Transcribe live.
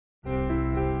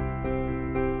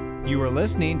You are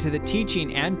listening to the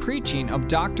teaching and preaching of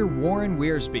Dr. Warren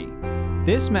Wiersbe.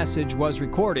 This message was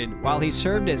recorded while he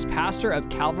served as pastor of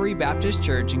Calvary Baptist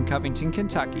Church in Covington,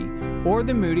 Kentucky, or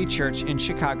the Moody Church in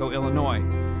Chicago, Illinois.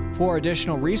 For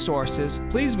additional resources,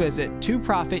 please visit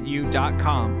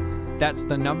 2prophetu.com. That's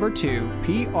the number 2,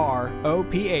 PROPHETU.com.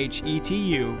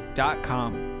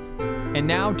 And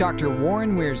now, Dr.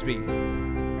 Warren Wiersbe.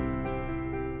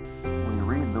 We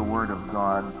read the Word of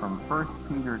God from 1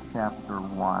 Peter chapter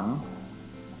 1,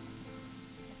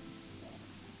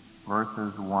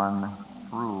 verses 1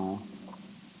 through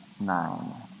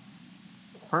 9.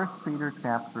 1 Peter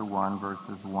chapter 1,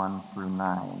 verses 1 through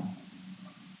 9.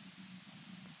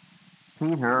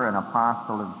 Peter, an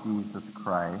apostle of Jesus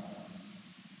Christ,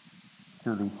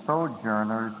 to the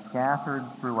sojourners scattered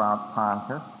throughout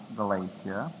Pontus,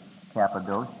 Galatia,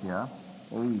 Cappadocia,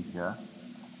 Asia,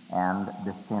 and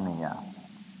Bithynia,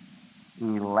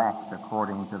 elect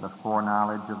according to the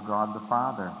foreknowledge of God the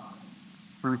Father,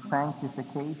 through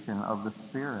sanctification of the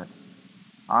Spirit,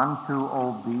 unto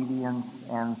obedience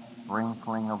and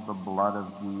sprinkling of the blood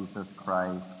of Jesus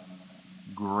Christ,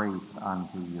 grace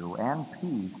unto you, and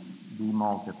peace be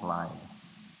multiplied.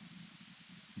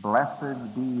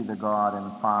 Blessed be the God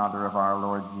and Father of our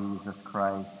Lord Jesus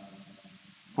Christ,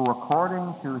 who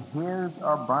according to his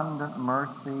abundant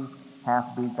mercy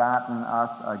hath begotten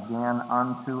us again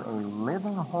unto a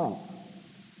living hope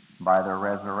by the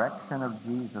resurrection of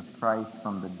Jesus Christ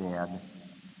from the dead,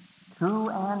 to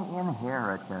an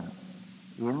inheritance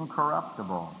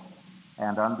incorruptible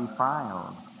and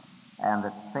undefiled, and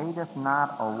that fadeth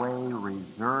not away,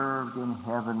 reserved in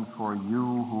heaven for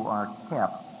you who are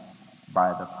kept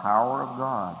by the power of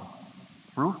God,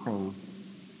 through faith,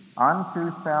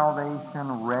 unto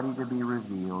salvation ready to be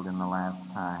revealed in the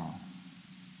last time.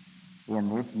 In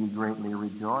this ye greatly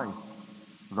rejoice,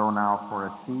 though now for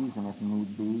a season, if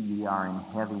need be, ye are in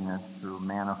heaviness through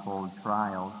manifold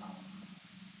trials,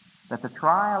 that the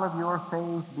trial of your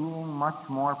faith, being much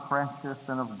more precious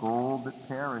than of gold that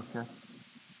perisheth,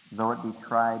 though it be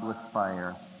tried with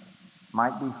fire,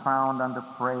 might be found unto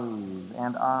praise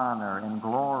and honor and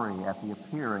glory at the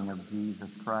appearing of Jesus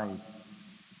Christ,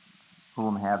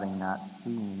 whom having not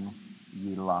seen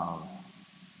ye love,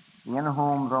 in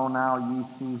whom though now ye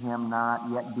see him not,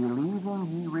 yet believing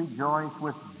ye rejoice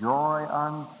with joy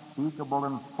unspeakable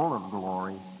and full of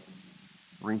glory,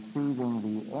 receiving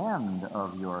the end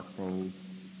of your faith,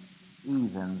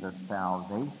 even the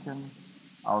salvation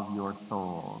of your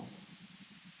souls.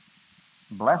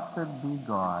 Blessed be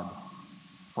God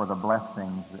for the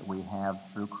blessings that we have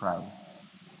through Christ.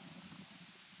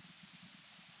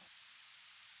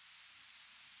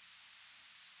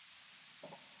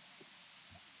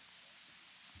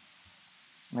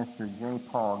 Mr. J.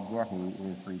 Paul Getty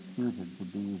is reputed to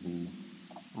be the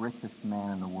richest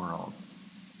man in the world.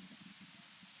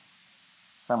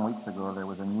 Some weeks ago, there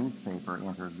was a newspaper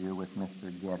interview with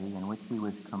Mr. Getty in which he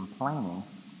was complaining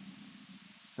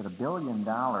that $1 billion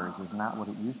is not what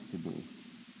it used to be.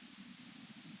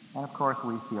 And of course,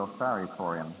 we feel sorry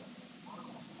for him.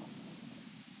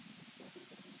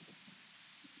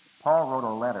 Paul wrote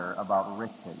a letter about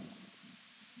riches,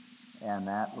 and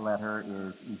that letter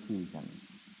is Ephesians.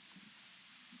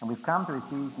 And we've come to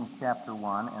Ephesians chapter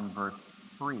 1 and verse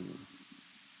 3.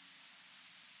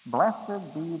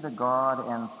 Blessed be the God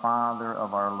and Father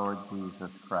of our Lord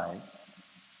Jesus Christ,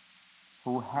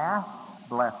 who hath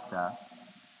blessed us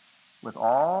with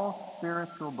all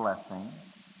spiritual blessings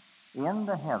in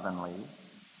the heavenlies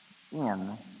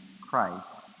in Christ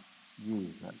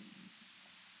Jesus.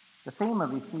 The theme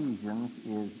of Ephesians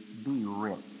is be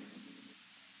rich.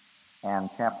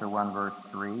 And chapter 1 verse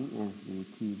 3 is the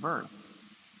key verse.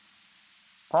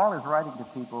 Paul is writing to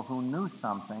people who knew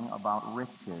something about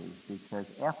riches because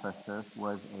Ephesus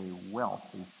was a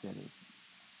wealthy city.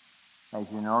 As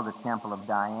you know, the temple of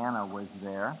Diana was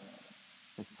there.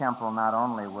 This temple not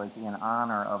only was in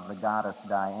honor of the goddess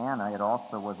Diana, it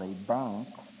also was a bank,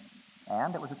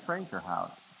 and it was a treasure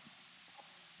house.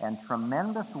 And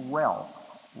tremendous wealth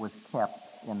was kept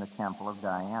in the temple of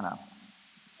Diana.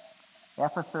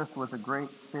 Ephesus was a great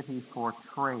city for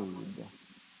trade.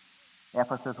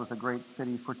 Ephesus was a great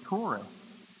city for tourists.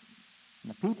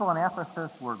 And the people in Ephesus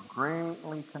were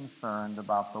greatly concerned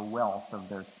about the wealth of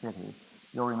their city.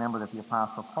 You'll remember that the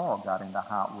Apostle Paul got into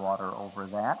hot water over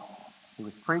that. He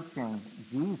was preaching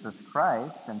Jesus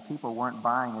Christ, and people weren't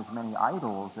buying as many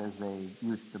idols as they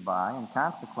used to buy, and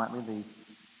consequently the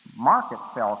market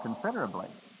fell considerably.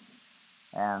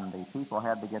 And the people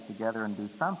had to get together and do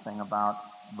something about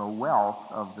the wealth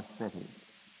of the city.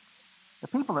 The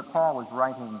people that Paul was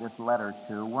writing this letter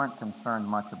to weren't concerned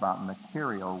much about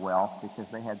material wealth because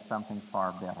they had something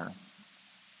far better.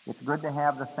 It's good to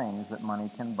have the things that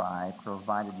money can buy,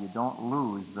 provided you don't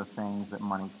lose the things that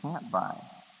money can't buy.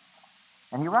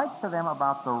 And he writes to them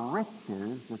about the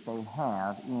riches that they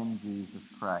have in Jesus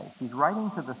Christ. He's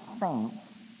writing to the saints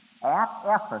at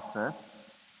Ephesus,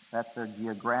 that's their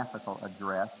geographical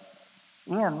address,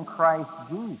 in Christ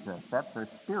Jesus, that's their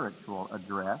spiritual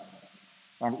address.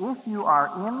 And if you are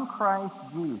in Christ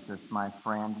Jesus, my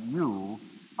friend, you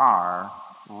are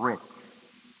rich.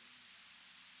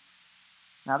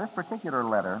 Now, this particular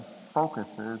letter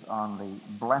focuses on the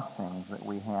blessings that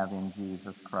we have in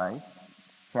Jesus Christ,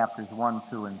 chapters 1,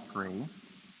 2, and 3.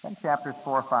 Then chapters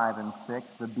 4, 5, and 6,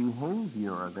 the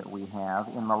behavior that we have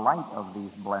in the light of these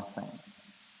blessings.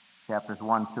 Chapters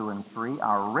 1, 2, and 3,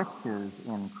 our riches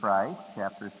in Christ.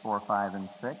 Chapters 4, 5, and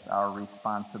 6, our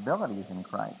responsibilities in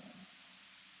Christ.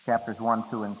 Chapters 1,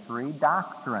 2, and 3,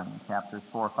 doctrine. Chapters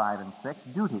 4, 5, and 6,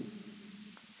 duty.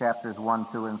 Chapters 1,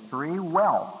 2, and 3,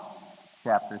 wealth.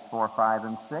 Chapters 4, 5,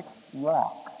 and 6,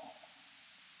 walk.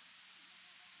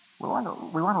 We want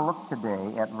to look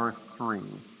today at verse 3,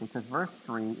 because verse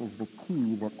 3 is the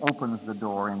key that opens the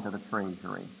door into the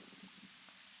treasury.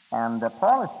 And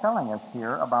Paul is telling us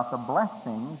here about the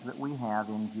blessings that we have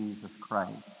in Jesus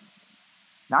Christ.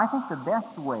 Now, I think the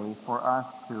best way for us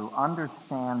to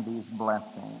understand these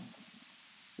blessings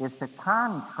is to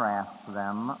contrast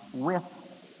them with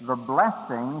the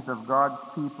blessings of God's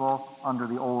people under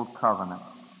the Old Covenant.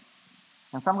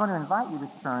 And so I'm going to invite you to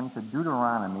turn to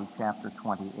Deuteronomy chapter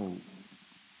 28.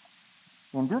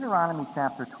 In Deuteronomy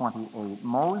chapter 28,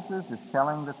 Moses is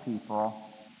telling the people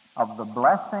of the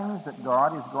blessings that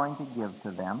God is going to give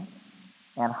to them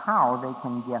and how they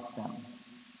can get them.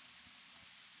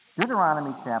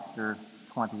 Deuteronomy chapter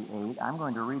 28, I'm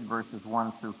going to read verses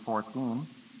 1 through 14,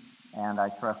 and I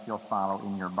trust you'll follow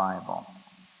in your Bible.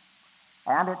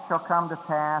 And it shall come to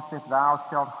pass, if thou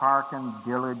shalt hearken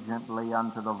diligently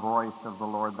unto the voice of the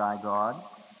Lord thy God,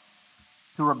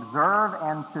 to observe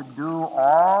and to do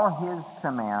all his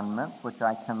commandments, which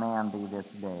I command thee this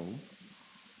day,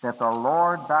 that the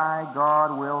Lord thy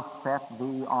God will set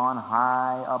thee on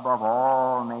high above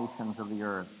all nations of the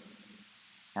earth.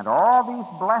 And all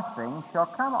these blessings shall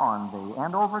come on thee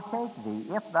and overtake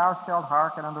thee, if thou shalt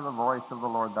hearken unto the voice of the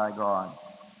Lord thy God.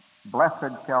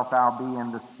 Blessed shalt thou be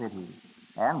in the city,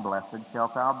 and blessed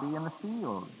shalt thou be in the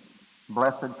field.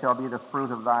 Blessed shall be the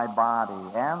fruit of thy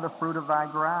body, and the fruit of thy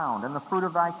ground, and the fruit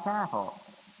of thy cattle,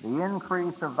 the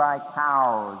increase of thy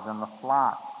cows, and the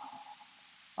flocks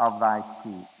of thy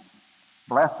sheep.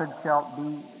 Blessed shall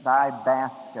be thy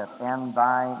basket, and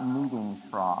thy kneading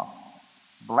trough.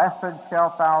 Blessed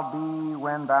shalt thou be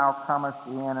when thou comest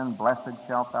in, and blessed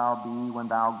shalt thou be when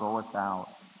thou goest out.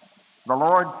 The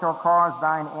Lord shall cause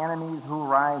thine enemies who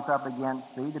rise up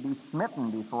against thee to be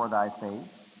smitten before thy face.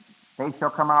 They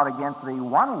shall come out against thee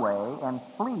one way, and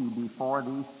flee before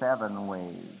thee 7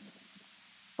 ways.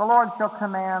 The Lord shall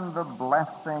command the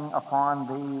blessing upon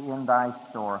thee in thy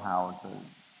storehouses,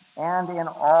 and in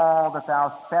all that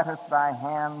thou settest thy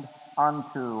hand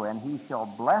unto, and he shall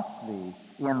bless thee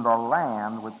in the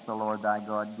land which the Lord thy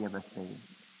God giveth thee.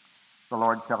 The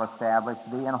Lord shall establish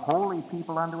thee an holy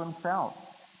people unto himself,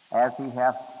 as he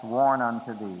hath sworn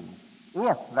unto thee,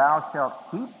 if thou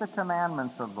shalt keep the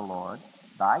commandments of the Lord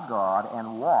thy God,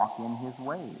 and walk in his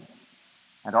ways.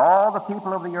 And all the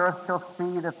people of the earth shall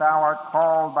see that thou art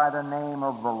called by the name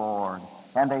of the Lord,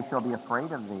 and they shall be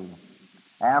afraid of thee.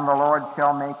 And the Lord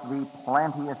shall make thee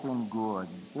plenteous in goods,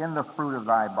 in the fruit of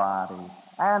thy body,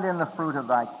 and in the fruit of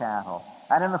thy cattle,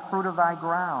 and in the fruit of thy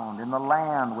ground, in the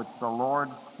land which the Lord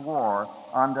swore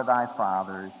unto thy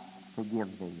fathers to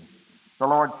give thee. The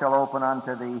Lord shall open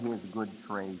unto thee his good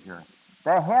treasure,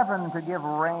 the heaven to give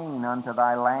rain unto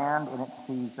thy land in its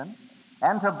season,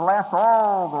 and to bless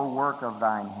all the work of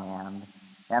thine hand.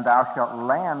 And thou shalt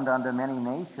lend unto many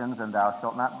nations, and thou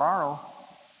shalt not borrow.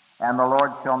 And the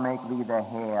Lord shall make thee the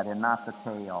head, and not the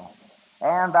tail.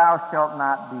 And thou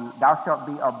shalt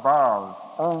be above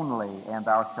only, and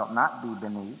thou shalt not be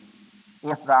beneath,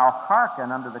 if thou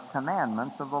hearken unto the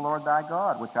commandments of the Lord thy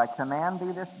God, which I command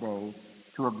thee this day,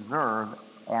 to observe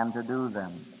and to do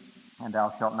them. And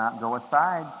thou shalt not go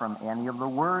aside from any of the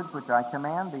words which I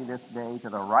command thee this day, to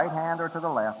the right hand or to the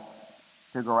left,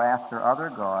 to go after other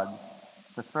gods,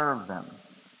 to serve them.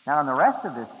 Now in the rest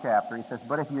of this chapter he says,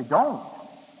 but if you don't,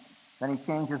 then he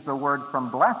changes the word from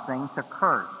blessing to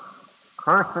curse.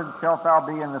 Cursed shalt thou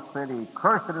be in the city,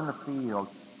 cursed in the field,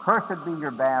 cursed be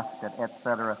your basket,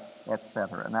 etc.,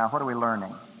 etc. Now what are we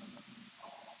learning?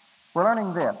 We're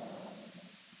learning this.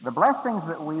 The blessings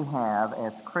that we have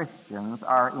as Christians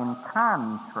are in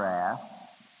contrast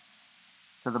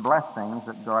to the blessings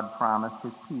that God promised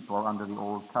his people under the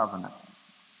Old Covenant.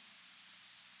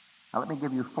 Now let me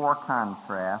give you 4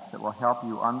 contrasts that will help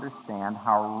you understand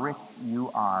how rich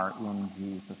you are in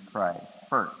Jesus Christ.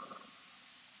 First,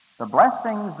 the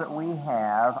blessings that we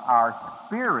have are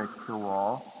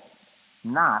spiritual,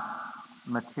 not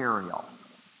material.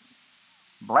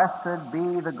 Blessed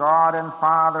be the God and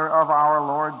Father of our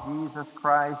Lord Jesus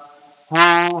Christ, who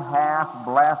hath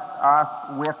blessed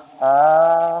us with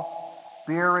all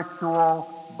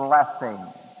spiritual blessings.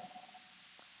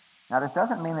 Now, this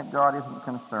doesn't mean that God isn't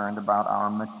concerned about our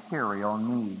material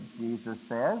needs. Jesus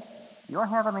says, your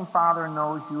heavenly Father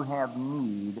knows you have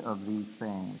need of these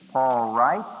things. Paul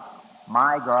writes,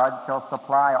 my God shall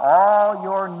supply all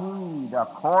your need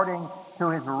according to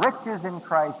his riches in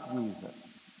Christ Jesus.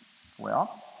 Well,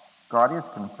 God is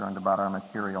concerned about our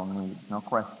material needs, no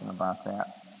question about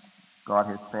that. God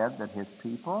has said that his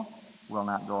people will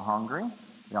not go hungry,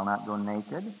 they'll not go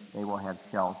naked, they will have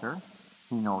shelter.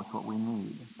 He knows what we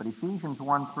need. But Ephesians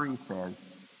 1:3 says,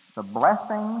 the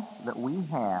blessings that we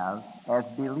have as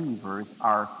believers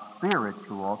are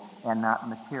spiritual and not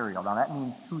material. Now that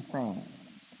means 2 things.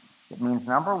 It means,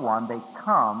 number 1, they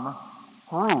come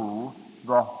through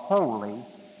the Holy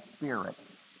Spirit.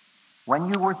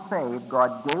 When you were saved,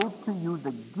 God gave to you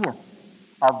the gift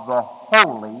of the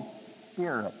Holy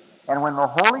Spirit. And when the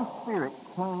Holy Spirit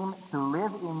came to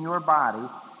live in your body,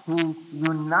 he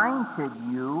united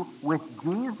you with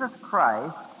Jesus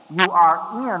Christ. You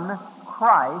are in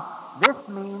Christ. This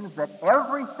means that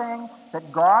everything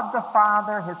that God the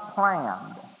Father has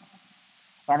planned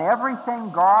and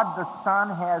everything God the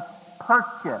Son has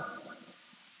purchased,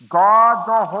 God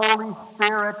the Holy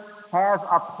Spirit has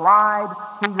applied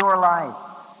to your life.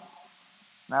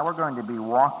 Now we're going to be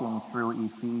walking through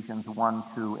Ephesians 1,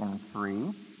 2, and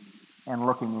 3 and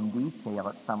looking in detail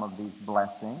at some of these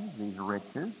blessings, these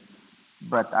riches,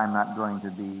 but I'm not going to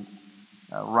be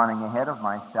running ahead of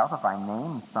myself if I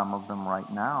name some of them right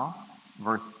now.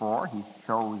 Verse 4, he's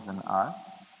chosen us.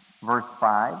 Verse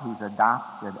 5, he's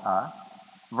adopted us.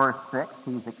 Verse 6,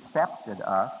 he's accepted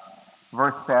us.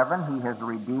 Verse 7, he has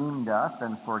redeemed us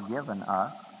and forgiven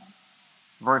us.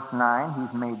 Verse 9,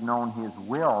 he's made known his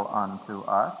will unto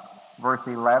us. Verse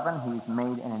 11, he's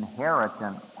made an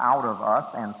inheritance out of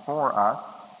us and for us.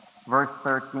 Verse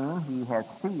 13, he has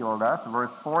sealed us. Verse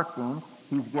 14,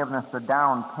 he's given us the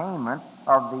down payment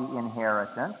of the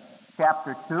inheritance.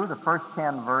 Chapter 2, the first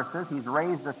 10 verses, he's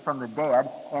raised us from the dead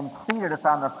and seated us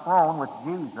on the throne with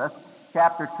Jesus.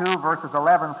 Chapter 2, verses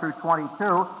 11 through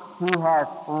 22, he has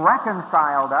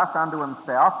reconciled us unto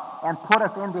himself and put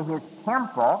us into his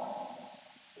temple.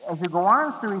 As you go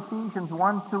on through Ephesians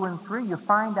 1, 2, and 3, you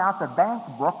find out the bank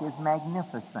book is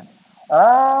magnificent.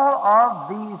 All of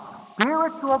these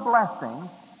spiritual blessings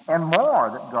and more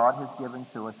that God has given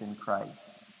to us in Christ.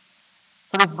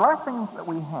 So these blessings that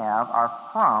we have are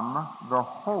from the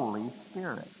Holy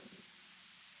Spirit.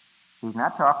 He's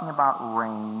not talking about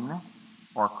rain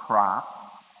or crops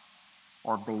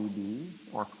or babies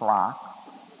or flocks.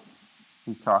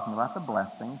 He's talking about the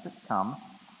blessings that come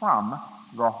from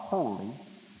the Holy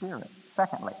Spirit.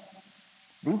 Secondly,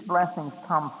 these blessings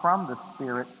come from the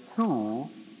Spirit to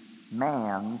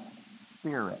man's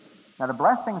spirit. Now, the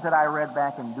blessings that I read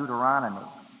back in Deuteronomy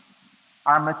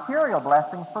are material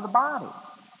blessings for the body.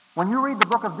 When you read the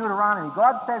book of Deuteronomy,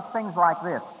 God says things like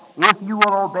this: if you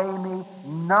will obey me,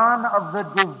 none of the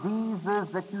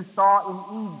diseases that you saw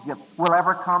in Egypt will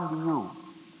ever come to you.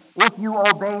 If you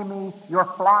obey me, your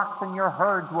flocks and your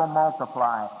herds will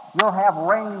multiply. You'll have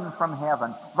rain from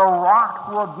heaven. The rocks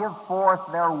will give forth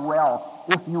their wealth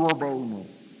if you obey me.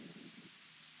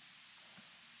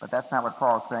 But that's not what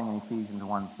Paul's saying in Ephesians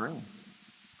 1:3.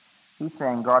 He's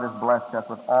saying God has blessed us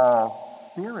with all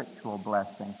spiritual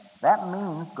blessings. That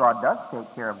means God does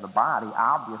take care of the body,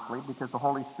 obviously, because the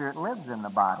Holy Spirit lives in the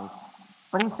body.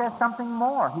 But he says something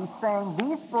more. He's saying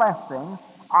these blessings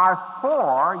are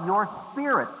for your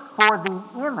spirit, for the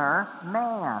inner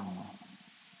man.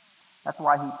 That's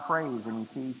why he prays in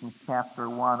Ephesians chapter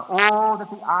 1, oh, that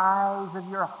the eyes of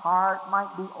your heart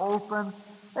might be open,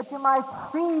 that you might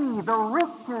see the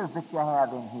riches that you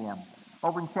have in him.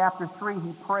 Over in chapter 3,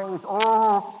 he prays,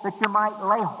 oh, that you might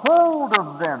lay hold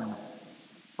of them.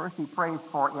 First he prays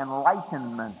for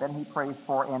enlightenment, then he prays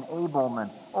for enablement.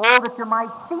 Oh, that you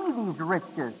might see these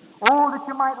riches. Oh, that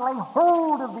you might lay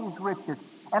hold of these riches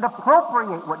and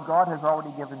appropriate what God has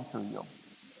already given to you.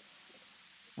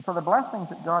 And so the blessings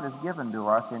that God has given to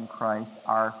us in Christ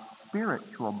are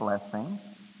spiritual blessings,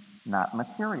 not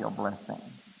material blessings.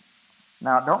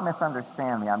 Now, don't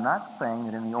misunderstand me. I'm not saying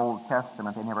that in the Old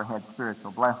Testament they never had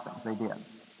spiritual blessings. They did.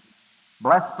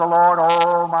 Bless the Lord,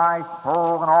 O my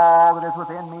soul, and all that is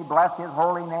within me. Bless his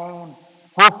holy name,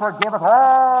 who forgiveth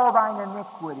all thine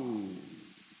iniquities.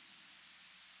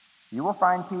 You will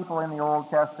find people in the Old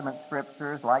Testament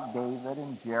scriptures like David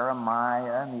and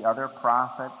Jeremiah and the other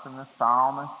prophets and the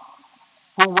psalmists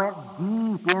who went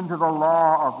deep into the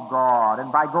law of God,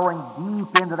 and by going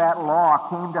deep into that law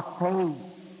came to faith.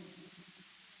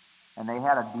 And they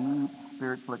had a deep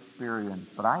spiritual experience.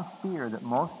 But I fear that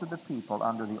most of the people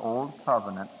under the Old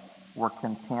Covenant were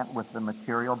content with the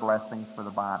material blessings for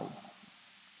the body.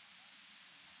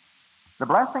 The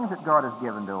blessings that God has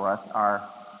given to us are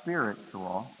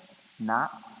spiritual,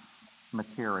 not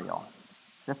material.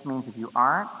 This means if you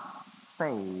aren't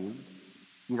saved,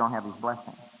 you don't have these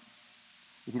blessings.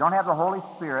 If you don't have the Holy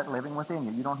Spirit living within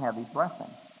you, you don't have these blessings.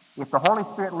 If the Holy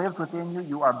Spirit lives within you,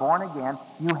 you are born again,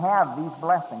 you have these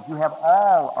blessings. You have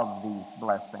all of these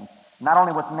blessings. Not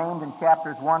only what's named in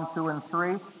chapters 1, 2, and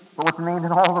 3, but what's named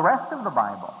in all the rest of the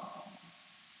Bible.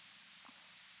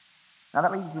 Now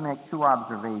that leads you to make two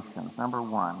observations. Number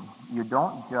one, you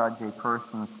don't judge a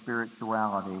person's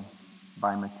spirituality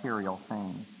by material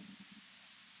things.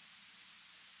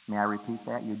 May I repeat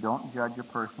that? You don't judge a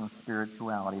person's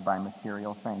spirituality by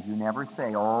material things. You never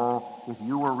say, oh, if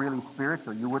you were really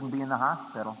spiritual, you wouldn't be in the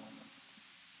hospital.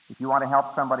 If you want to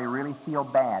help somebody really feel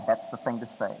bad, that's the thing to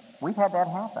say. We've had that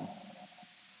happen.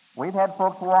 We've had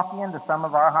folks walk into some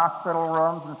of our hospital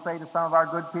rooms and say to some of our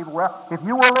good people, well, if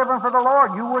you were living for the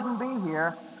Lord, you wouldn't be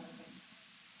here.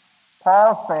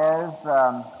 Paul says,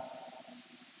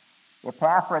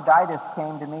 Epaphroditus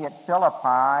came to me at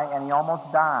Philippi, and he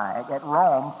almost died. At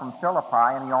Rome from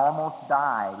Philippi, and he almost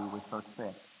died. He was so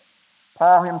sick.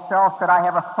 Paul himself said, I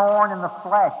have a thorn in the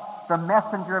flesh, the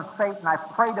messenger of Satan. I've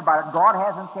prayed about it. God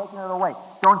hasn't taken it away.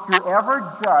 Don't you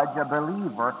ever judge a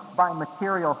believer by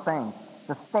material things.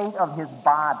 The state of his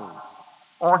body,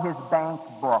 or his bank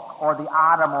book, or the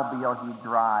automobile he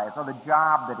drives, or the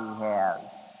job that he has.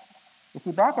 You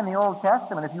see, back in the Old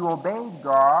Testament, if you obeyed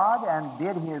God and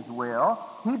did His will,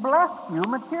 He blessed you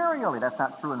materially. That's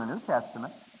not true in the New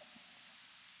Testament.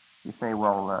 You say,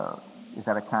 well, is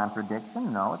that a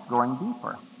contradiction? No, it's going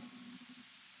deeper.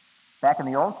 Back in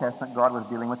the Old Testament, God was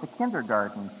dealing with the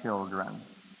kindergarten children.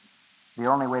 The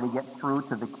only way to get through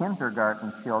to the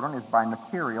kindergarten children is by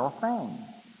material things.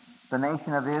 The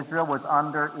nation of Israel was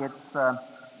under its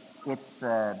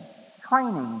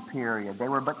training period. They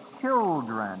were but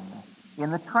children in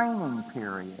the training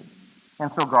period. And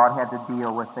so God had to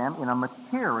deal with them in a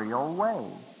material way.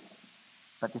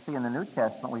 But you see, in the New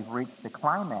Testament, we've reached the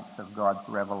climax of God's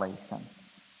revelation.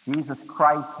 Jesus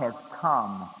Christ has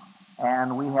come,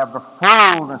 and we have the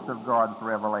fullness of God's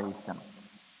revelation.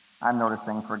 I'm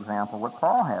noticing, for example, what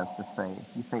Paul has to say.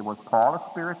 You say, was Paul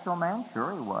a spiritual man?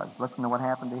 Sure he was. Listen to what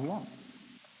happened to him.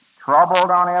 Troubled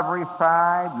on every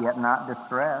side, yet not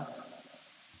distressed.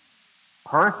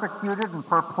 Persecuted and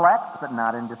perplexed, but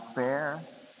not in despair.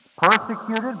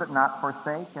 Persecuted, but not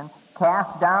forsaken.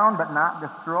 Cast down, but not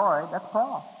destroyed. That's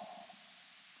Paul.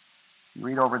 You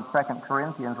read over in 2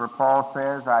 Corinthians where Paul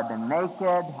says, I've been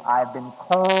naked, I've been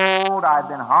cold, I've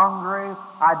been hungry,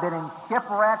 I've been in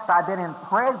shipwrecks, I've been in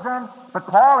prison. But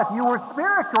Paul, if you were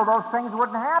spiritual, those things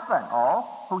wouldn't happen. Oh,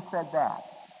 who said that?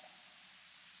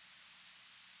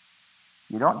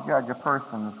 You don't judge a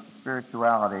person's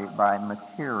spirituality by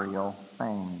material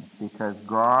things, because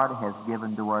God has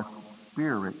given to us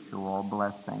spiritual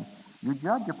blessings. You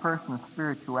judge a person's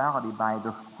spirituality by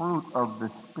the fruit of the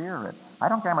Spirit. I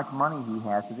don't care how much money he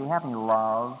has. Does he have any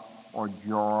love or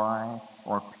joy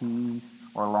or peace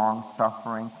or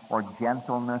long-suffering or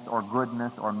gentleness or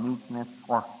goodness or meekness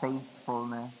or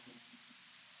faithfulness?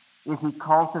 Is he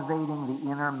cultivating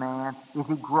the inner man? Is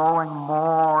he growing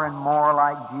more and more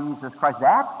like Jesus Christ?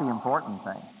 That's the important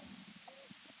thing.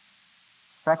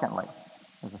 Secondly,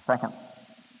 there's a second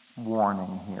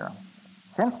warning here.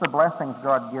 Since the blessings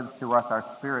God gives to us are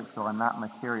spiritual and not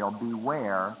material,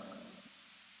 beware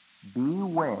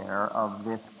of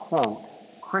this, quote,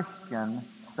 Christian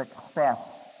success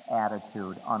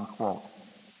attitude, unquote.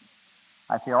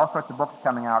 I see all sorts of books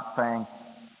coming out saying,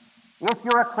 if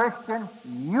you're a Christian,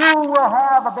 you will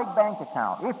have a big bank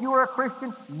account. If you are a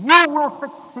Christian, you will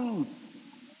succeed.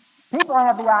 People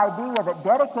have the idea that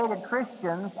dedicated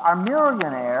Christians are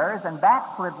millionaires and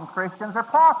backslidden Christians are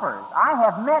paupers. I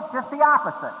have met just the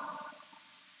opposite.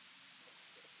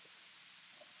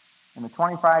 In the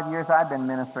 25 years I've been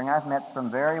ministering, I've met some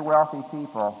very wealthy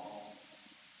people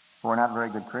who are not very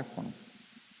good Christians.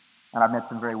 And I've met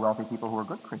some very wealthy people who are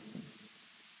good Christians.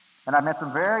 And I've met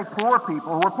some very poor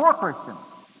people who are poor Christians.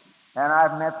 And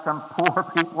I've met some poor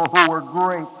people who were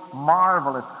great,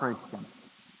 marvelous Christians.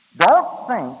 Don't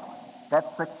think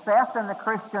that success in the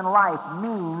Christian life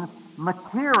means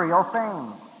material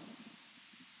things.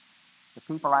 The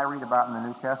people I read about in the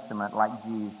New Testament, like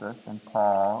Jesus and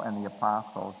Paul and the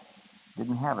apostles,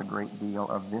 didn't have a great deal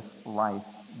of this life's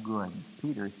goods.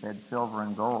 Peter said, "Silver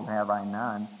and gold have I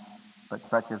none, but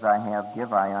such as I have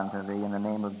give I unto thee. In the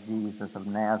name of Jesus of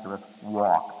Nazareth,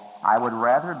 walk." I would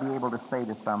rather be able to say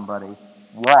to somebody,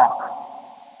 "Walk,"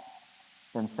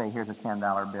 than say, "Here's a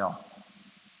 $10 bill."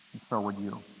 And so would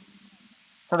you.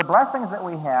 So the blessings that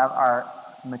we have are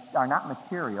not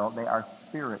material, they are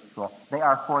spiritual. They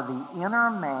are for the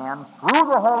inner man, through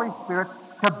the Holy Spirit,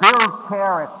 to build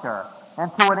character and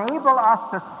to enable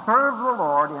us to serve the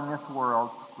Lord in this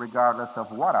world, regardless of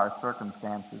what our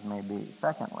circumstances may be.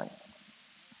 Secondly,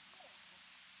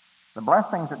 the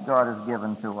blessings that God has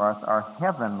given to us are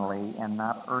heavenly and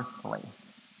not earthly.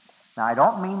 Now, I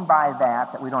don't mean by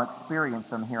that we don't experience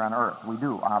them here on earth. We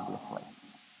do, obviously.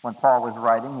 When Paul was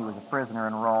writing, he was a prisoner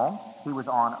in Rome. He was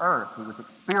on earth. He was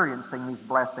experiencing these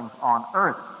blessings on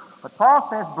earth. But Paul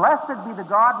says, "Blessed be the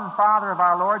God and Father of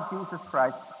our Lord Jesus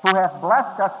Christ, who hath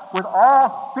blessed us with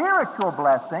all spiritual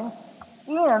blessings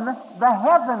in the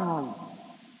heavenlies."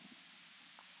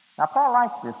 Now, Paul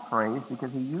likes this phrase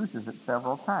because he uses it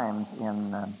several times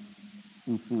in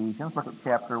Ephesians. Look at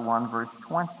chapter 1, verse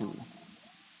 20.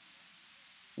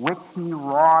 "Which he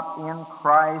wrought in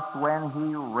Christ when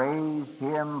he raised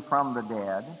him from the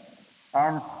dead,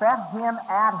 and set him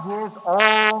at his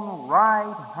own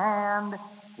right hand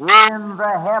in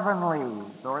the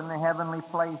heavenlies," or in the heavenly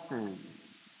places.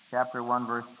 Chapter 1,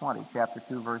 verse 20. Chapter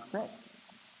 2, verse 6.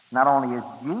 Not only is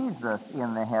Jesus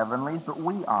in the heavenlies, but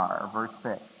we are, verse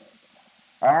 6.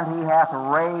 "And he hath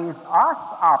raised us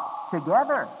up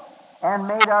together, and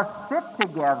made us sit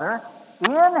together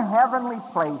in heavenly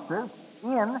places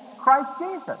in Christ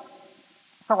Jesus."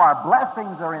 So our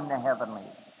blessings are in the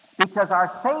heavenlies, because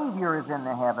our Savior is in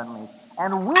the heavenlies,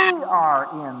 and we are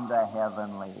in the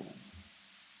heavenlies.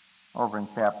 Over in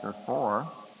chapter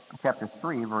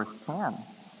 3, verse 10.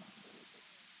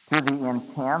 "To the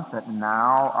intent that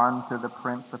now unto the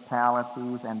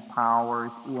principalities and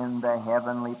powers in the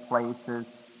heavenly places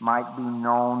might be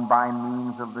known by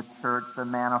means of the church the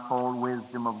manifold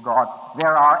wisdom of God."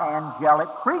 There are angelic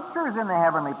creatures in the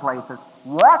heavenly places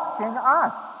watching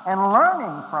us and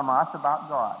learning from us about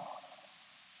God.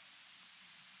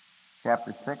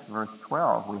 Chapter 6, verse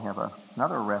 12, we have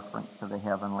another reference to the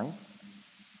heavenlies.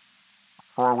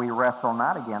 "For we wrestle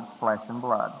not against flesh and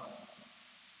blood."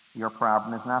 Your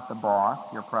problem is not the boss.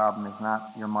 Your problem is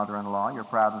not your mother-in-law. Your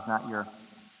problem is not your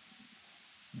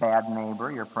bad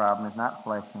neighbor. Your problem is not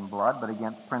flesh and blood, but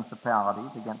against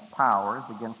principalities, against powers,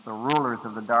 against the rulers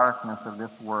of the darkness of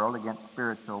this world, against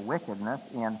spiritual wickedness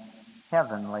in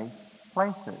heavenly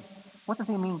places. What does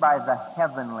he mean by the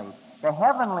heavenlies? The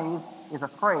heavenlies is a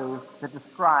phrase that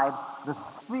describes the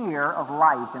sphere of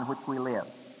life in which we live.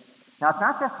 Now, it's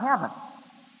not just heaven.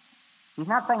 He's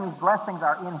not saying these blessings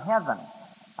are in heaven.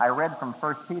 I read from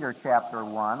 1 Peter chapter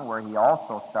 1, where he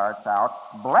also starts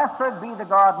out, "Blessed be the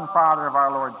God and Father of our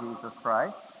Lord Jesus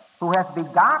Christ, who hath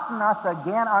begotten us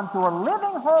again unto a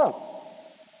living hope,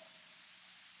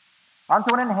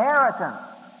 unto an inheritance,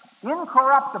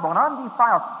 incorruptible and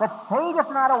undefiled, that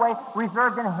fadeth not away,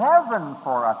 reserved in heaven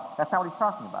for us." That's not what he's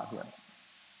talking about here.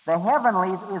 The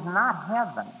heavenlies is not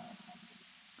heaven.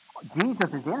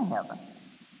 Jesus is in heaven.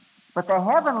 But the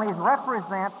heavenlies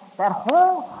represent that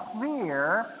whole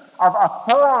sphere of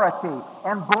authority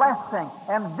and blessing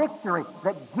and victory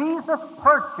that Jesus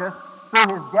purchased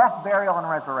through his death, burial, and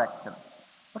resurrection.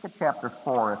 Look at chapter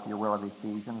 4, if you will, of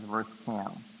Ephesians, verse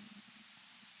 10.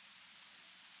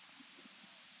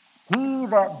 "He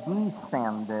that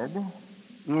descended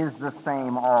is the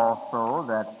same also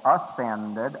that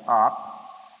ascended up,"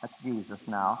 that's Jesus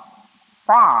now,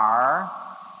 "far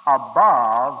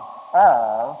above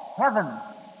all heaven."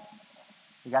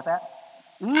 You got that?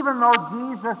 Even though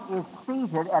Jesus is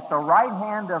seated at the right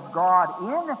hand of God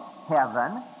in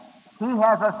heaven, he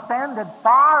has ascended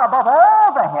far above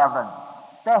all the heavens.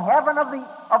 The heaven of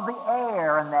the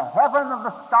air, and the heaven of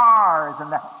the stars,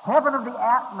 and the heaven of the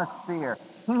atmosphere.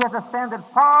 He has ascended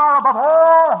far above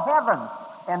all heavens.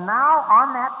 And now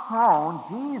on that throne,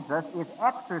 Jesus is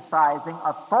exercising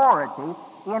authority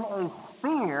in a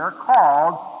sphere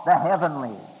called the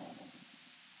heavenlies.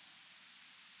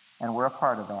 And we're a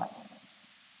part of that.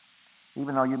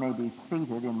 Even though you may be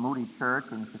seated in Moody Church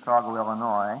in Chicago,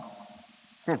 Illinois,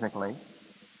 physically,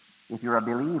 if you're a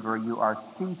believer, you are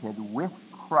seated with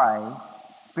Christ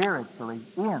spiritually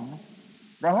in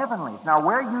the heavenlies. Now,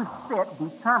 where you sit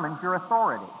determines your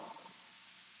authority.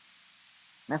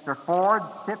 Mr. Ford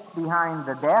sits behind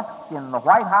the desk in the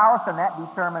White House, and that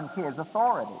determines his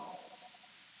authority.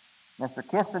 Mr.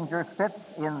 Kissinger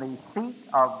sits in the seat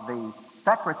of the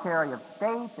Secretary of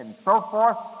State and so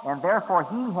forth, and therefore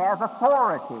he has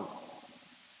authority.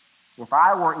 If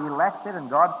I were elected, and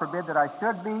God forbid that I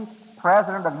should be,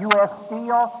 president of U.S.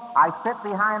 Steel, I sit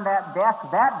behind that desk,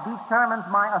 that determines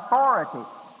my authority.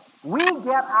 We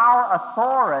get our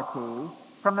authority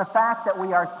from the fact that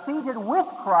we are seated with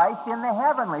Christ in the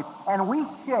heavenlies, and we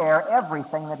share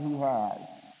everything that he has.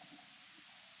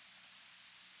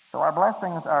 So our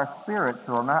blessings are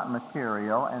spiritual, not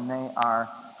material, and they are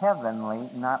heavenly,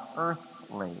 not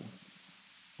earthly.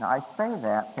 Now, I say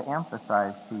that to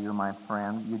emphasize to you, my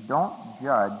friend, you don't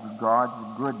judge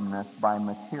God's goodness by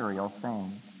material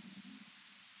things.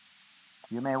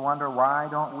 You may wonder, why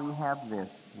don't we have this?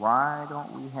 Why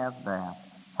don't we have that?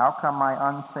 How come my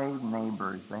unsaved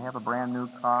neighbors, they have a brand new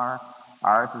car,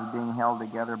 ours is being held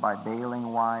together by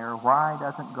baling wire? Why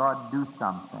doesn't God do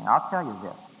something? I'll tell you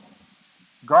this.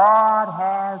 God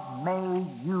has made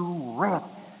you rich.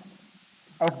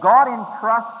 If God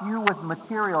entrusts you with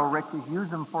material riches, use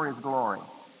them for his glory.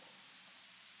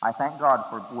 I thank God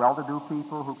for well-to-do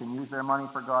people who can use their money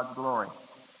for God's glory.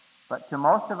 But to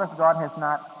most of us, God has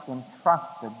not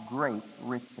entrusted great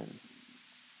riches,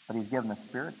 but he's given us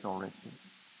spiritual riches.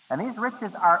 And these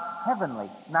riches are heavenly,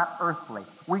 not earthly.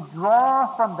 We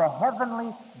draw from the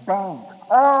heavenly bank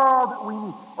all that we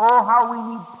need. Oh, how we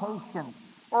need patience.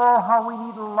 Oh, how we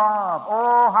need love.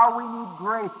 Oh, how we need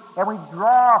grace. And we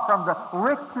draw from the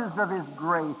riches of his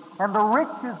grace and the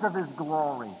riches of his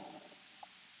glory.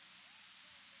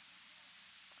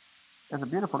 There's a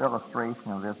beautiful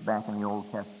illustration of this back in the Old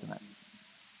Testament.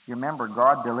 You remember,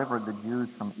 God delivered the Jews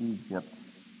from Egypt,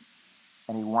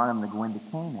 and he wanted them to go into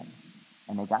Canaan.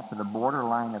 And they got to the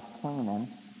borderline of Canaan,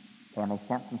 and they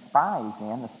sent some spies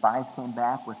in. The spies came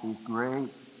back with these great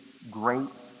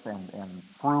grapes and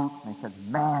fruit, and they said,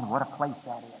 man, what a place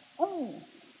that is. Ooh!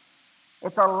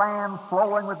 It's a land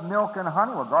flowing with milk and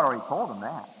honey. Well, God already told them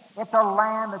that. It's a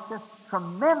land that's just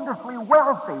tremendously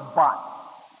wealthy,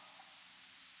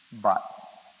 but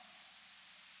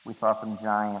we saw some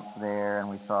giants there, and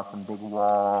we saw some big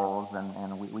walls,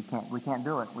 and we can't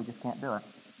do it. We just can't do it.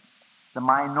 The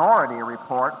minority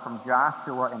report from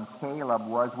Joshua and Caleb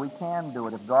was, we can do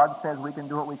it. If God says we can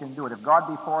do it, we can do it. If God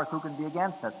be for us, who can be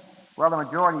against us? Well, the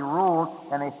majority ruled,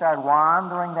 and they started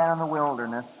wandering down in the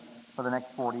wilderness for the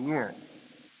next 40 years.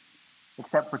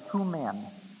 Except for two men,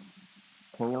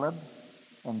 Caleb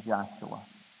and Joshua.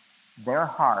 Their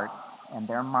hearts and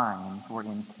their minds were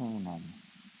in Canaan.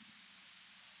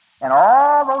 And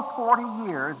all those 40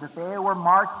 years that they were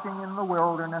marching in the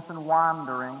wilderness and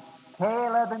wandering,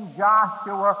 Caleb and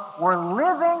Joshua were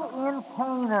living in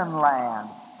Canaan land,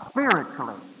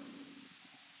 spiritually,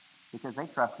 because they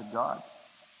trusted God.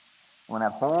 When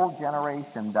that whole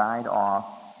generation died off,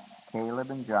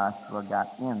 Caleb and Joshua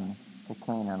got into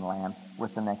Canaan land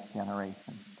with the next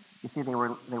generation. You see, they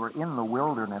were in the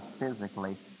wilderness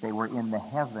physically. They were in the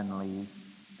heavenlies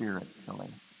spiritually.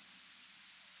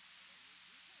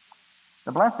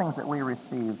 The blessings that we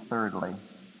receive, thirdly,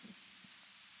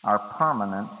 are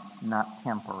permanent, not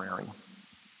temporary.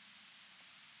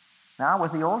 Now,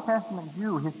 with the Old Testament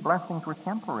Jew, his blessings were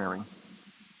temporary.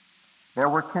 There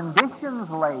were conditions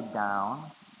laid down.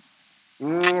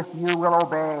 If you will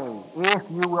obey, if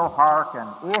you will hearken,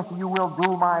 if you will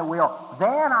do my will,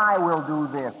 then I will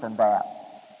do this and that.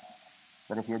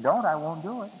 But if you don't, I won't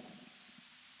do it.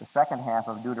 The second half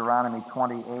of Deuteronomy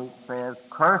 28 says,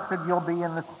 cursed you'll be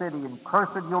in the city, and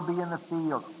cursed you'll be in the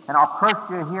field, and I'll curse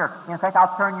you here. In fact,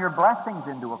 I'll turn your blessings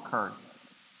into a curse.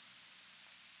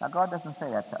 Now, God doesn't say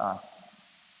that to us.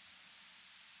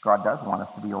 God does want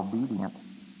us to be obedient.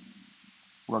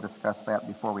 We'll discuss that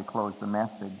before we close the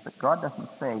message. But God doesn't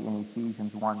say in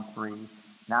Ephesians 1:3,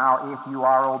 now if you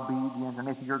are obedient, and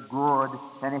if you're good,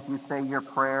 and if you say your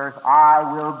prayers,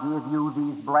 I will give you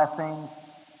these blessings.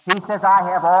 He says, I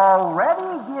have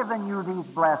already given you these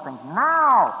blessings.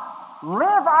 Now,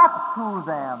 live up to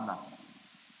them.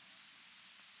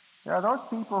 There are those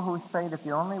people who say that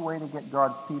the only way to get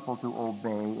God's people to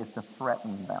obey is to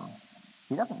threaten them.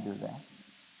 He doesn't do that.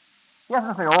 He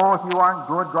doesn't say, oh, if you aren't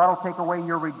good, God will take away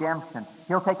your redemption.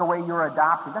 He'll take away your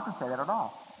adoption. He doesn't say that at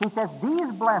all. He says,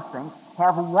 these blessings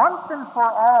have once and for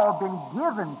all been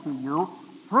given to you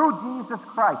through Jesus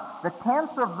Christ. The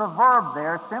tense of the verb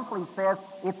there simply says,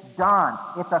 it's done.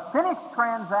 It's a finished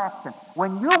transaction.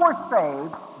 When you were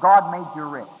saved, God made you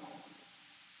rich.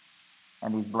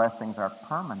 And these blessings are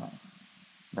permanent.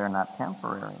 They're not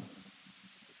temporary.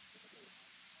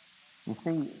 You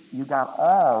see, you got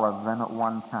all of them at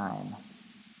one time.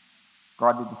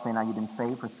 God didn't say, now you've been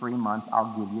saved for 3 months,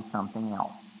 I'll give you something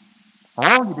else.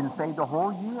 Oh, you've been saved a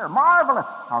whole year. Marvelous.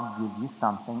 I'll give you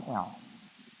something else.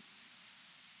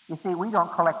 You see, we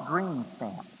don't collect green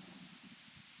stamps.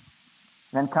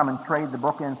 Then come and trade the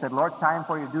book in and said, Lord, time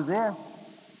for you to do this.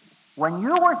 When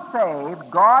you were saved,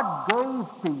 God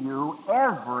gave to you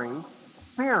every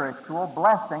spiritual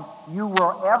blessing you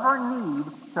will ever need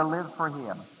to live for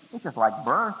Him. It's just like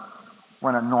birth.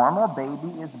 When a normal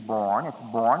baby is born, it's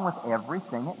born with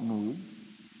everything it needs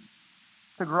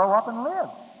to grow up and live.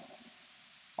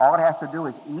 All it has to do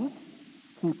is eat,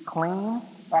 keep clean,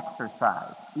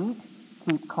 exercise. Eat,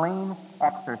 keep clean,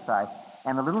 exercise.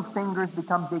 And the little fingers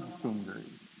become big fingers.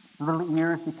 The little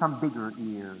ears become bigger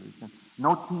ears. And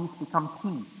no teeth become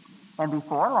teeth. And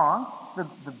before long,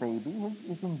 the baby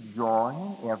is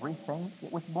enjoying everything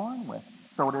it was born with.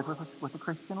 So it is with the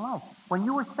Christian life. When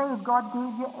you were saved, God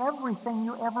gave you everything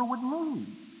you ever would need.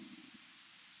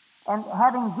 And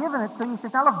having given it to you, He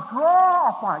says, now look, draw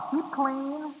upon it. Keep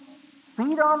clean.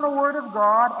 Feed on the Word of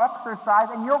God. Exercise.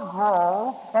 And you'll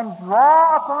grow and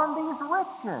draw upon these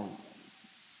riches.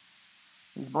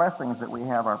 These blessings that we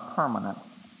have are permanent.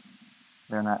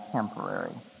 They're not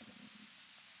temporary.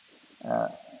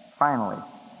 Finally,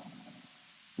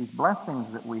 these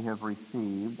blessings that we have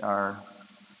received are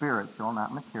spiritual,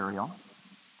 not material.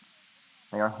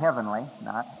 They are heavenly,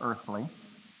 not earthly.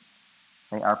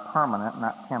 They are permanent,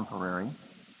 not temporary.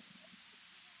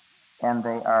 And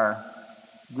they are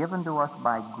given to us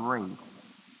by grace,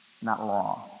 not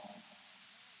law.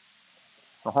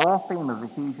 The whole theme of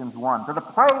Ephesians 1, to the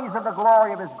praise of the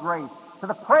glory of His grace, to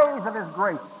the praise of His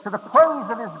grace, to the praise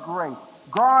of His grace,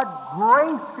 God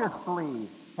graciously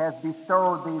has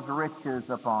bestowed these riches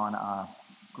upon us.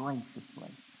 Graciously.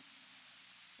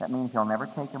 That means He'll never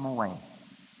take them away.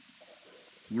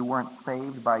 You weren't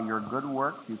saved by your good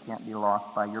works. You can't be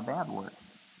lost by your bad works.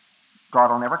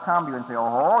 God will never come to you and say,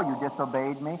 oh, you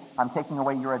disobeyed me. I'm taking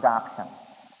away your adoption.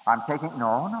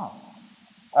 No.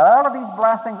 All of these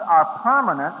blessings are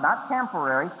permanent, not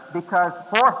temporary, because,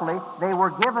 fourthly, they were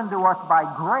given to us by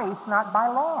grace, not by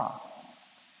law.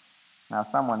 Now,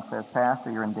 someone says,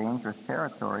 Pastor, you're in dangerous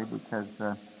territory because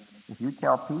if you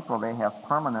tell people they have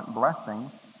permanent blessings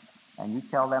and you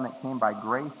tell them it came by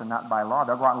grace and not by law,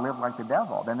 they'll go out and live like the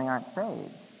devil. Then they aren't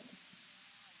saved.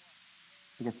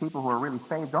 Because people who are really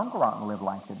saved don't go out and live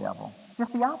like the devil.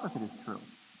 Just the opposite is true.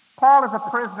 Paul is a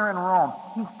prisoner in Rome.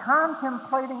 He's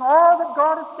contemplating all that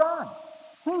God has done.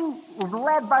 He is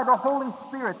led by the Holy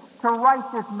Spirit to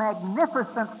write this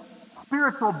magnificent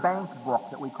spiritual bank book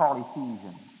that we call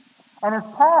Ephesians. And as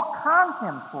Paul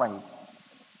contemplates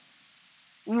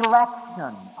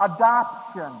election,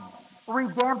 adoption,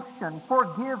 redemption,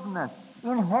 forgiveness,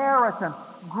 inheritance,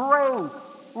 grace,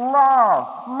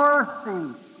 love,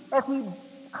 mercy, as he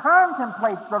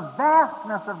contemplates the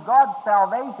vastness of God's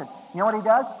salvation, you know what he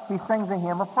does? He sings a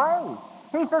hymn of praise.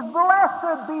 He says,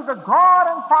 blessed be the God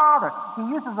and Father.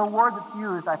 He uses a word that's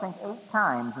used, I think, 8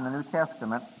 times in the New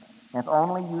Testament, and it's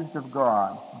only used of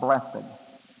God, blessed.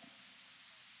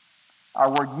 Our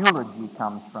word eulogy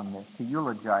comes from this. To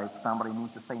eulogize somebody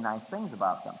means to say nice things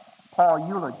about them. Paul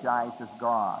eulogizes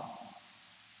God.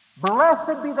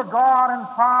 Blessed be the God and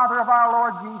Father of our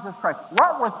Lord Jesus Christ.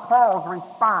 What was Paul's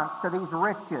response to these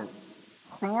riches?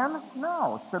 Sin?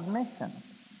 No. Submission.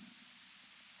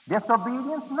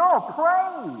 Disobedience? No.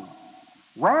 Praise.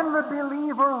 When the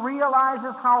believer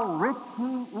realizes how rich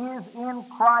he is in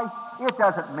Christ, it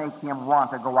doesn't make him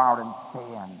want to go out and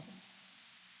sin.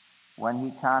 When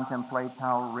he contemplates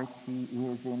how rich he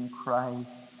is in Christ,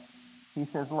 he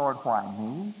says, Lord, why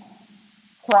me?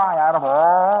 Why, out of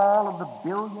all of the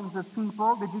billions of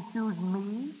people, did you choose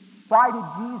me? Why did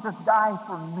Jesus die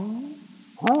for me?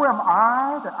 Who am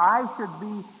I that I should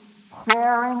be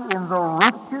sharing in the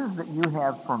riches that you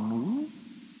have for me?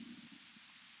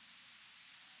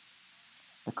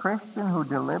 The Christian who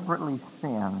deliberately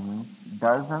sins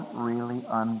doesn't really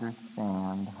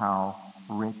understand how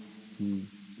rich he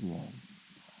is.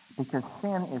 Because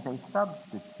sin is a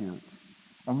substitute.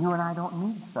 And you and I don't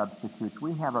need substitutes.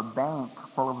 We have a bank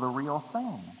full of the real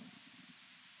thing.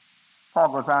 Paul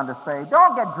goes on to say,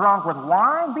 don't get drunk with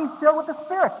wine. Be filled with the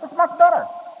Spirit. It's much better.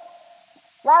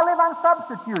 Why live on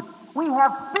substitutes? We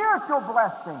have spiritual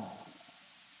blessings.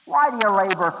 Why do you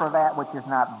labor for that which is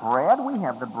not bread? We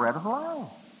have the bread of life.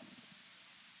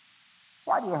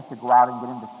 Why do you have to go out and get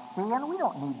into sin? We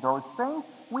don't need those things.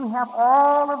 We have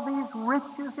all of these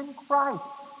riches in Christ.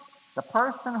 The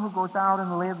person who goes out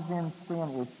and lives in sin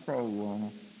is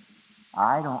saying,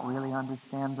 I don't really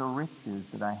understand the riches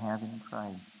that I have in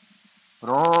Christ. But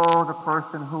oh, the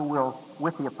person who will,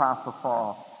 with the Apostle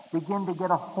Paul, begin to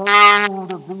get a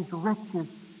hold of these riches,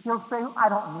 he'll say, I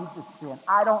don't need the sin.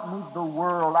 I don't need the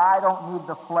world. I don't need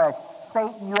the flesh.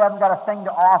 Satan, you haven't got a thing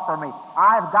to offer me.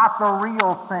 I've got the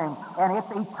real thing, and it's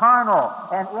eternal,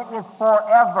 and it is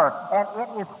forever, and it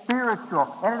is spiritual,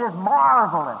 and it is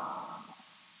marvelous.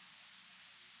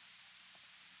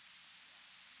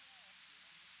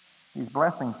 These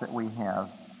blessings that we have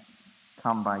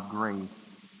come by grace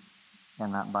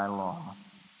and not by law.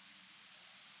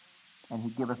 And He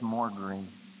gives us more grace.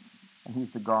 And He's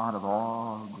the God of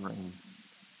all grace.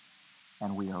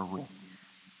 And we are rich.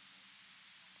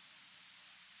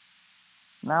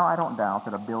 Now, I don't doubt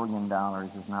that $1 billion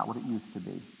is not what it used to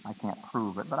be. I can't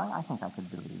prove it, but I think I could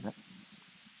believe it.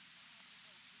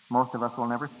 Most of us will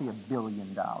never see $1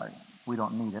 billion. We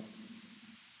don't need it.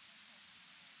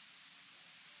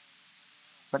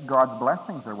 But God's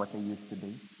blessings are what they used to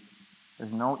be.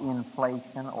 There's no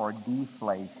inflation or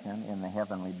deflation in the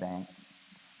heavenly bank.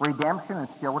 Redemption is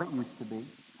still what it used to be.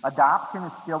 Adoption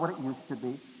is still what it used to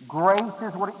be. Grace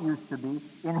is what it used to be.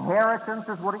 Inheritance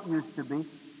is what it used to be.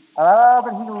 All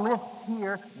that He lists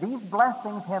here, these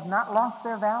blessings have not lost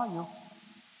their value.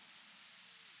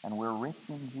 And we're rich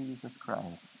in Jesus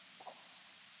Christ.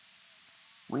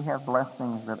 We have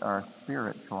blessings that are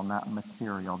spiritual, not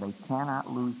material. They cannot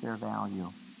lose their value,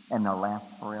 and they'll last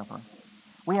forever.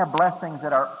 We have blessings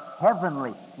that are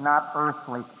heavenly, not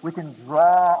earthly. We can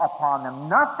draw upon them.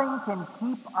 Nothing can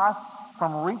keep us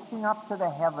from reaching up to the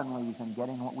heavenlies and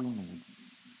getting what we need.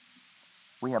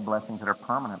 We have blessings that are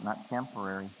permanent, not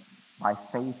temporary. By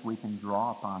faith, we can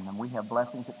draw upon them. We have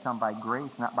blessings that come by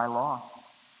grace, not by law.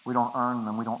 We don't earn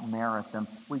them. We don't merit them.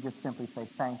 We just simply say,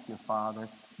 thank you, Father.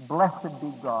 Blessed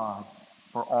be God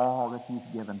for all that He's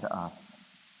given to us.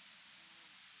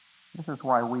 This is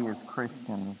why we as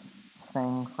Christians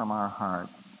sing from our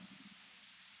hearts.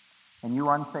 And you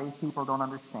unsaved people don't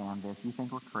understand this. You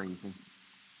think we're crazy.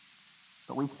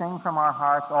 But we sing from our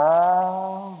hearts,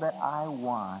 all that I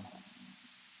want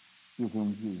is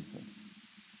in Jesus.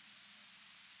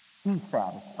 He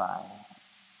satisfies.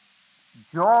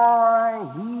 Joy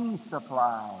He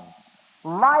supplies.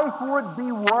 Life would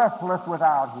be worthless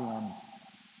without Him.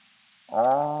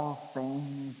 All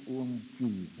things in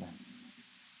Jesus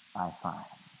I find.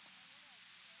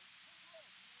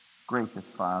 Gracious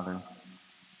Father,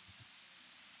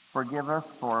 forgive us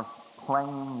for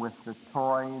playing with the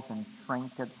toys and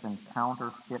trinkets and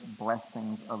counterfeit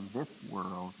blessings of this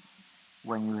world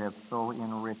when You have so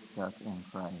enriched us in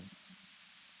Christ.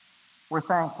 We're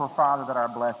thankful, Father, that our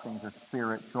blessings are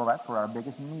spiritual. That's where our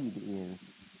biggest need is.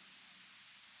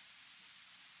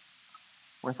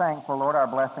 We're thankful, Lord, our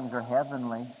blessings are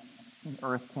heavenly.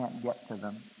 Earth can't get to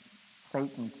them.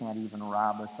 Satan can't even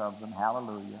rob us of them.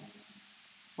 Hallelujah.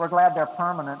 We're glad they're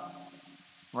permanent.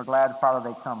 We're glad, Father,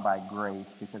 they come by grace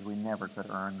because we never could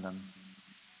earn them.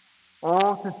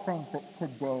 Oh, to think that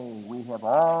today we have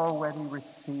already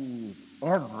received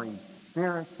every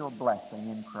spiritual blessing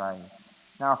in Christ.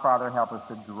 Now, Father, help us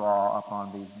to draw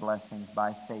upon these blessings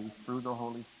by faith through the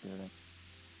Holy Spirit.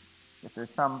 If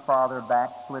there's some, Father,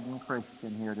 backslidden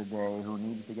Christian here today who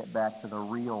needs to get back to the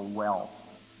real wealth,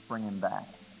 bring him back.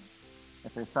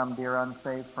 If there's some dear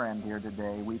unsaved friend here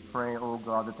today, we pray, oh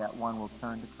God, that one will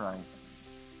turn to Christ.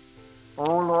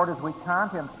 Oh Lord, as we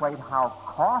contemplate how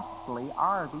costly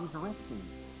are these riches,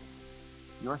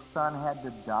 Your Son had to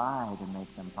die to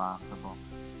make them possible.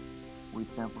 We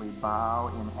simply bow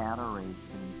in adoration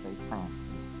and say, thank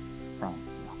You, thank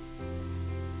You.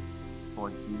 For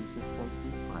Jesus' sake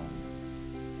we pray.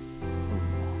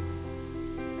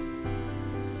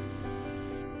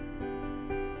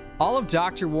 All of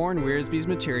Dr. Warren Wiersbe's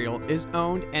material is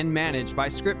owned and managed by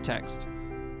ScriptText.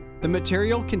 The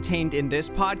material contained in this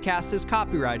podcast is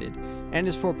copyrighted and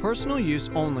is for personal use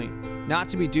only, not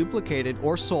to be duplicated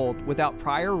or sold without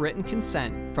prior written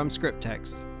consent from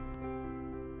ScriptText.